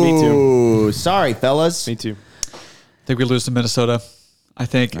 Ooh, sorry, fellas. Me too. I think we lose to Minnesota. I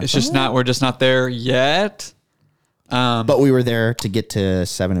think it's just not. We're just not there yet. But we were there to get to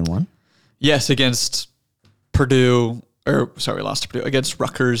 7-1. Yes, against Purdue. Or sorry, we lost to Purdue against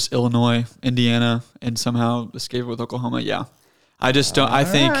Rutgers, Illinois, Indiana, and somehow escaped with Oklahoma. Yeah, I just don't. I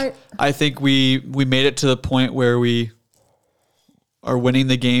think we made it to the point where we are winning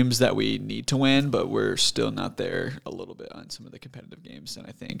the games that we need to win, but we're still not there a little bit on some of the competitive games. And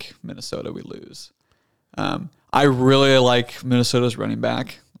I think Minnesota we lose. I really like Minnesota's running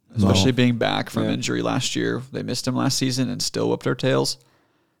back, especially being back from injury last year. They missed him last season and still whooped our tails.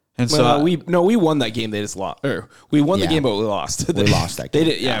 And so we won that game. They just lost. Or we won the game, but we lost. We lost that game.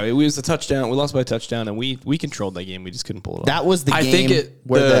 They did, it was a touchdown. We lost by a touchdown, and we controlled that game. We just couldn't pull it off. That was the game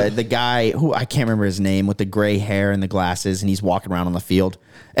where the guy who I can't remember his name with the gray hair and the glasses, and he's walking around on the field.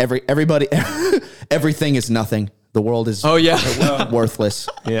 Everybody, everything is nothing. The world is worthless.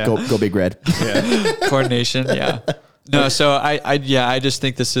 Yeah. Go Big Red. Yeah. Coordination. Yeah. No. So I just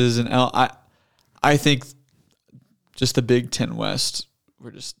think this is an L. I think just the Big Ten West.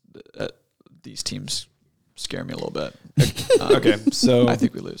 We're just these teams scare me a little bit. Okay, so I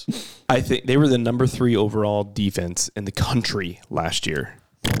think we lose. I think they were the number 3 overall defense in the country last year.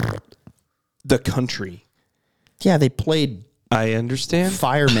 The country. Yeah, they played I understand.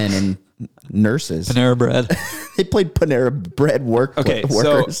 firemen and nurses. Panera Bread. They played Panera Bread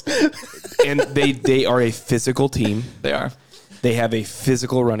workers. And they are a physical team. They are. They have a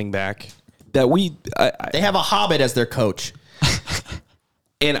physical running back that They have a Hobbit as their coach.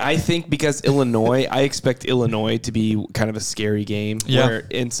 And I think because Illinois, I expect Illinois to be kind of a scary game. Yeah.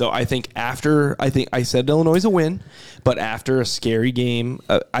 And so I think I said Illinois is a win, but after a scary game,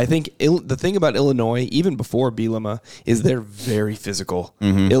 I think the thing about Illinois, even before Bielema, is they're very physical.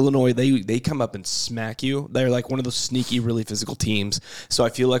 Mm-hmm. Illinois, they come up and smack you. They're like one of those sneaky, really physical teams. So I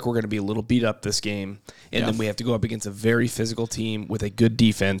feel like we're going to be a little beat up this game. And then we have to go up against a very physical team with a good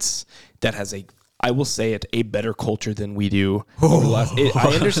defense that has I will say it, a better culture than we do.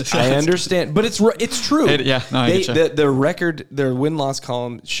 I understand, but it's true. I get you. The record, their win-loss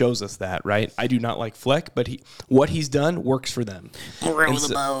column shows us that, right? I do not like Fleck, but what he's done works for them. Row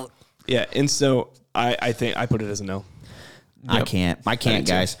the boat. Yeah, and so I think I put it as a no. Yep. I can't,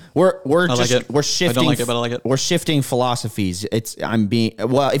 guys. We're shifting. I don't like it, but I like it. We're shifting philosophies.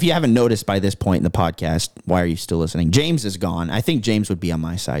 If you haven't noticed by this point in the podcast, why are you still listening? James is gone. I think James would be on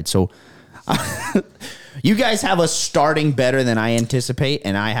my side. So you guys have us starting better than I anticipate,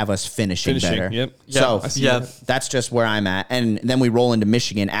 and I have us finishing better. Yep. So that's just where I'm at. And then we roll into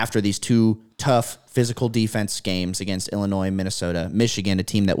Michigan after these 2 tough physical defense games against Illinois, Minnesota. Michigan, a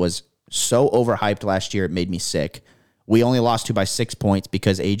team that was so overhyped last year, it made me sick. We only lost by 6 points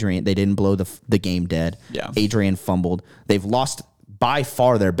because they didn't blow the game dead. Yeah. Adrian fumbled. They've lost by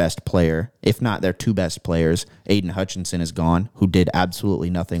far their best player, if not their 2 best players. Aiden Hutchinson is gone, who did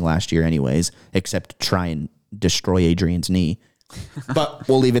absolutely nothing last year anyways, except try and destroy Adrian's knee. But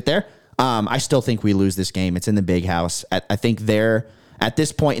we'll leave it there. I still think we lose this game. It's in the Big House. I think they're, at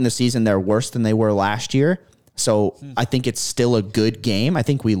this point in the season, they're worse than they were last year. So I think it's still a good game. I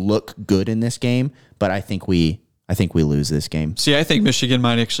think we look good in this game, but I think we lose this game. See, I think Michigan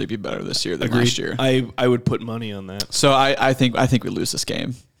might actually be better this year than last year. I would put money on that. So I think we lose this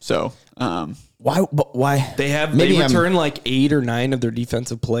game. So Why? They return like 8 or 9 of their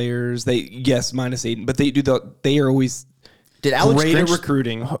defensive players. -8, but they are always great at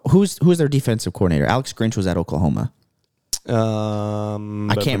recruiting. Who's their defensive coordinator? Alex Grinch was at Oklahoma.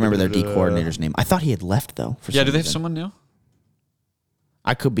 I can't remember their D coordinator's name. I thought he had left though. Do they have someone new?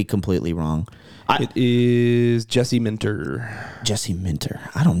 I could be completely wrong. It is Jesse Minter. Jesse Minter.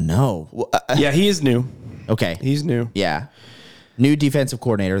 I don't know. Yeah, he is new. Okay. He's new. Yeah. New defensive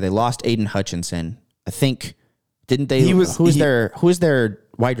coordinator. They lost Aiden Hutchinson. I think, didn't they? Who's their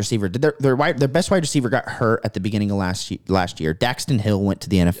wide receiver? Did their best wide receiver got hurt at the beginning of last year? Daxton Hill went to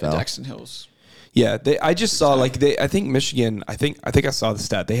the NFL. Yeah, Daxton Hill's. Yeah, I just saw I think Michigan. I think I saw the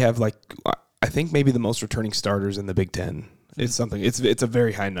stat. They have I think maybe the most returning starters in the Big Ten. It's something. It's a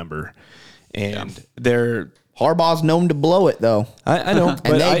very high number, and they're Harbaugh's known to blow it though. I know,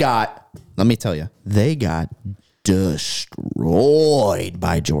 and let me tell you, they got destroyed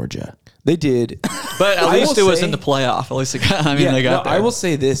by Georgia. They did, but at least it was in the playoff. At least they got there. I will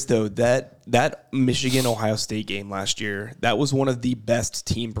say this though, that Michigan Ohio State game last year, that was one of the best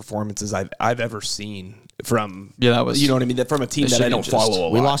team performances I've ever seen from. Yeah, that was. You know what I mean? That from a team that I don't follow a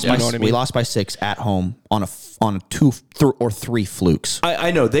lot. We lost by 6 at home on a 2 or 3 flukes.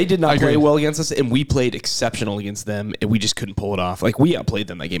 I know they did not play well against us, and we played exceptional against them, and we just couldn't pull it off. Like we outplayed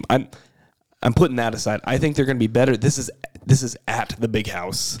them that game. I'm putting that aside. I think they're going to be better. This is at the Big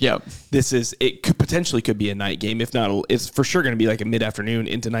House. Yep. It could potentially be a night game. If not, it's for sure going to be like a mid-afternoon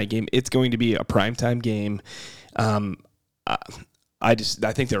into night game. It's going to be a primetime game. I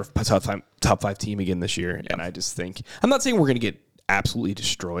think they're a top five team again this year, and I just think I'm not saying we're going to get absolutely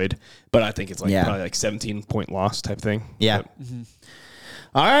destroyed, but I think it's probably like 17-point loss type thing. Yeah.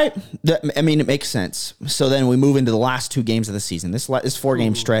 All right. It makes sense. So then we move into the last 2 games of the season. This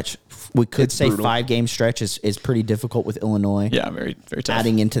 4-game stretch, we could say brutal. 5-game stretch is pretty difficult with Illinois. Yeah, very, very tough.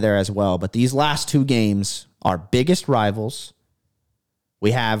 Adding into there as well. But these last 2 games are biggest rivals.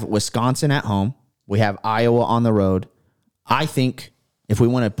 We have Wisconsin at home. We have Iowa on the road. I think if we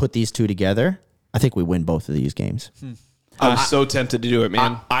want to put these 2 together, I think we win both of these games. I'm so tempted to do it,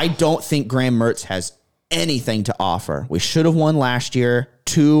 man. I don't think Graham Mertz has anything to offer. We should have won last year.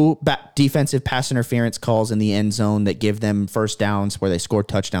 2 defensive pass interference calls in the end zone that give them first downs where they scored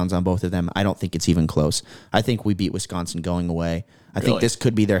touchdowns on both of them. I don't think it's even close. I think we beat Wisconsin going away. I think this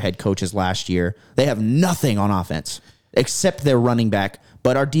could be their head coaches last year. They have nothing on offense except their running back,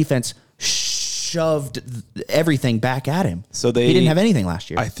 but our defense shoved everything back at him. So he didn't have anything last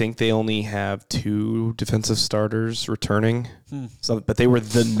year. I think they only have 2 defensive starters returning. So, but they were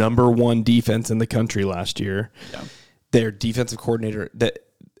the number 1 defense in the country last year. Yeah. Their defensive coordinator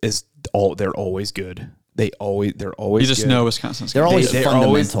they're always good. They're always you just good. know Wisconsin's they're always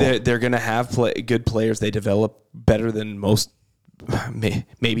fundamental. They're going to have good players. They develop better than most.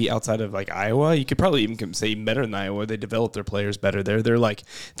 Maybe outside of like Iowa, you could probably even say better than Iowa. They develop their players better. They're like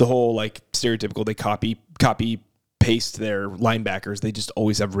the whole like stereotypical. They copy paste their linebackers. They just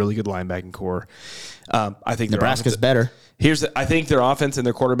always have really good linebacking core. I think Nebraska's better. I think their offense and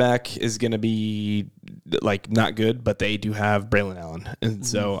their quarterback is going to be like not good, but they do have Braylon Allen, and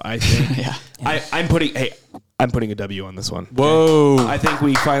so I think I'm putting a W on this one. Whoa! I think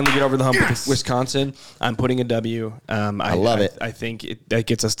we finally get over the hump with Wisconsin. I'm putting a W. I love it. I think that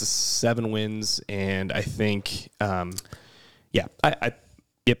gets us to 7 wins, and I think, I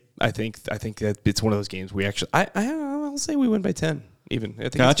think that it's one of those games we actually. I'll say we win by 10. Even I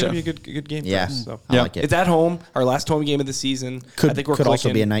think it's gonna be a good game. Yeah, for us, so. I like it. It's at home. Our last home game of the season. Could I think we're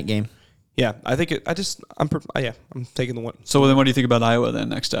also be a night game. Yeah, I think I'm taking the one. So then, what do you think about Iowa then?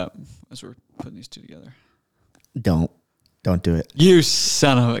 Next up, as we're putting these 2 together. Don't do it. You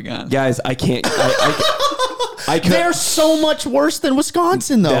son of a gun, guys! I can't. They're so much worse than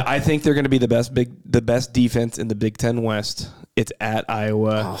Wisconsin, though. I think they're going to be the best defense in the Big Ten West. It's at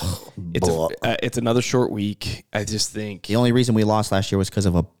Iowa. It's another short week. I just think the only reason we lost last year was because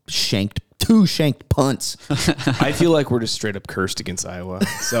of two shanked punts. I feel like we're just straight up cursed against Iowa.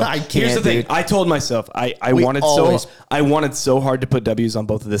 So here's the thing. I told myself I wanted so hard to put W's on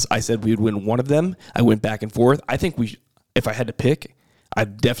both of this. I said we would win one of them. I went back and forth. I think if I had to pick,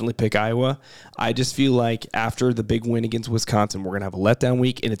 I'd definitely pick Iowa. I just feel like after the big win against Wisconsin, we're going to have a letdown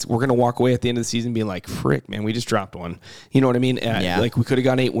week, and we're going to walk away at the end of the season being like, frick, man, we just dropped one. You know what I mean? Yeah. Like, we could have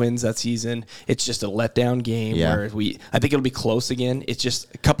gotten 8 wins that season. It's just a letdown game where I think it'll be close again. It's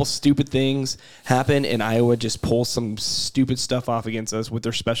just a couple stupid things happen, and Iowa just pulls some stupid stuff off against us with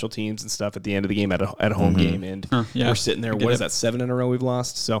their special teams and stuff at the end of the game at a home game, and we're sitting there. What is that, 7 in a row we've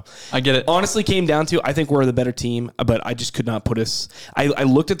lost? So I get it. Honestly, came down to I think we're the better team, but I just could not put us. I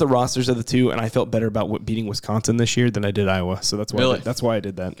looked at the rosters of the 2, and I felt better about beating Wisconsin this year than I did Iowa. So that's why that's why I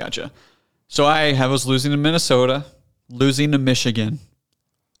did that. Gotcha. So I have us losing to Minnesota, losing to Michigan.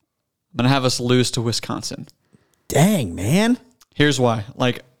 I'm going to have us lose to Wisconsin. Dang, man. Here's why.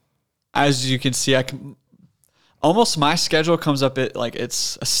 Like, as you can see, almost my schedule comes up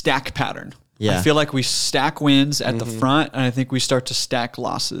it's a stack pattern. Yeah. I feel like we stack wins at the front, and I think we start to stack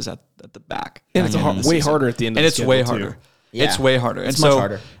losses at the back. And it's way harder at the end of the schedule, and it's way harder. Yeah. It's way harder. It's much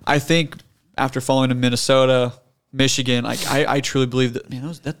harder. I think after falling to Minnesota, Michigan, I truly believe that, man,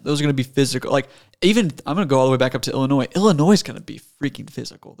 those are going to be physical. Like, even I'm going to go all the way back up to Illinois. Illinois is going to be freaking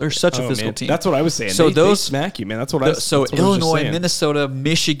physical. They're such a physical team. That's what I was saying. So they smack you, man. That's what I was So that's what Illinois, Minnesota,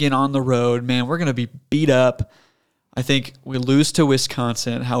 Michigan on the road, man, we're going to be beat up. I think we lose to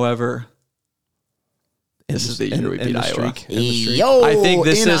Wisconsin. However, this is the year we beat Iowa. Yo, I think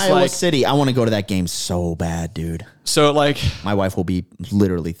this is Iowa like City. I want to go to that game so bad, dude. So like, my wife will be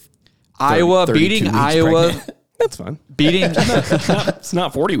literally Iowa beating Iowa. Pregnant. That's fine. It's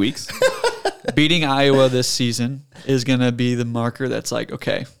not 40 weeks. Beating Iowa this season is going to be the marker that's like,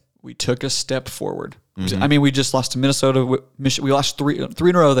 okay, we took a step forward. I mean, we just lost to Minnesota. We lost three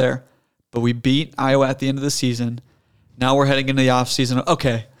in a row there, but we beat Iowa at the end of the season. Now we're heading into the offseason.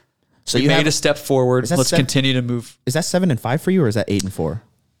 Okay, so we made a step forward. Let's continue to move. Is that 7-5 for you, or is that 8-4?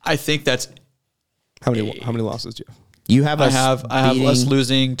 I think that's how many losses do you have? You have I us. have us beating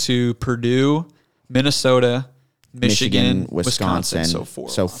losing to Purdue, Minnesota, Michigan, Wisconsin. So four.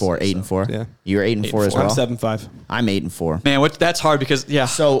 So 4, 8-4. Yeah. You're 8-4 as I'm well. 7-5. I'm 8-4. Man, that's hard because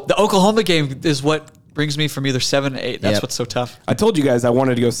So- the Oklahoma game is what brings me from either 7 to 8. That's Yep. what's so tough. I told you guys I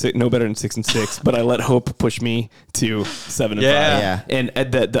wanted to go no better than 6-6, but I let hope push me to 7-5. Yeah. And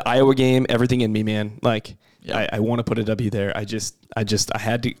at the Iowa game, everything in me, man. Like Yeah. I want to put a W there. I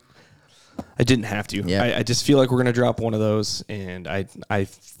had to. I didn't have to. Yeah. I just feel like we're gonna drop one of those, and I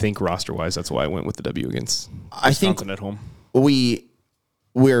think roster wise, that's why I went with the W against Wisconsin at home.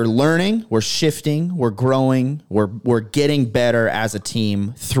 We're learning, we're shifting, we're growing, we're getting better as a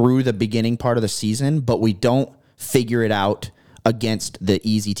team through the beginning part of the season, but we don't figure it out against the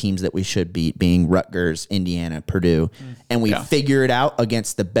easy teams that we should beat, being Rutgers, Indiana, Purdue. And we figure it out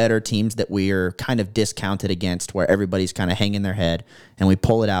against the better teams that we are kind of discounted against, where everybody's kind of hanging their head, and we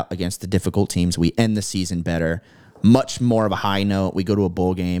pull it out against the difficult teams. We end the season better. Much more of a high note. We go to a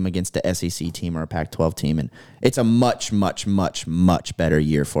bowl game against the SEC team or a Pac-12 team, and it's a much, much, much, much better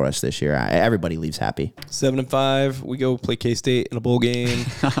year for us this year. Everybody leaves happy. 7-5. We go play K-State in a bowl game.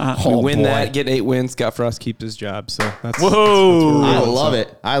 Oh, we win boy. that, get 8 wins. Scott Frost keeps his job. So that's Whoa. I love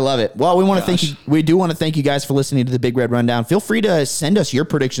it. I love it. Well, we want to thank you. We do want to thank you guys for listening to the Big Red Rundown. Feel free to send us your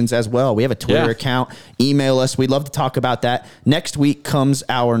predictions as well. We have a Twitter account. Email us. We'd love to talk about that. Next week comes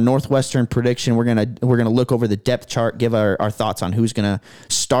our Northwestern prediction. We're gonna look over the depth chart, give our thoughts on who's gonna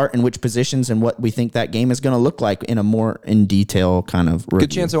start in which positions and what we think that game is gonna look like in a more in detail kind of review.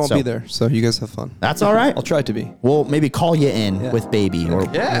 good chance I won't be there. So you guys have fun. That's all right. I'll try to be. We'll maybe call you in with baby or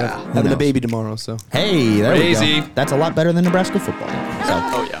Having a knows? baby tomorrow. So Hey, there we Crazy. go. That's a lot better than Nebraska football. So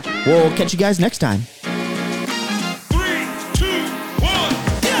Oh, yeah. we'll catch you guys next time.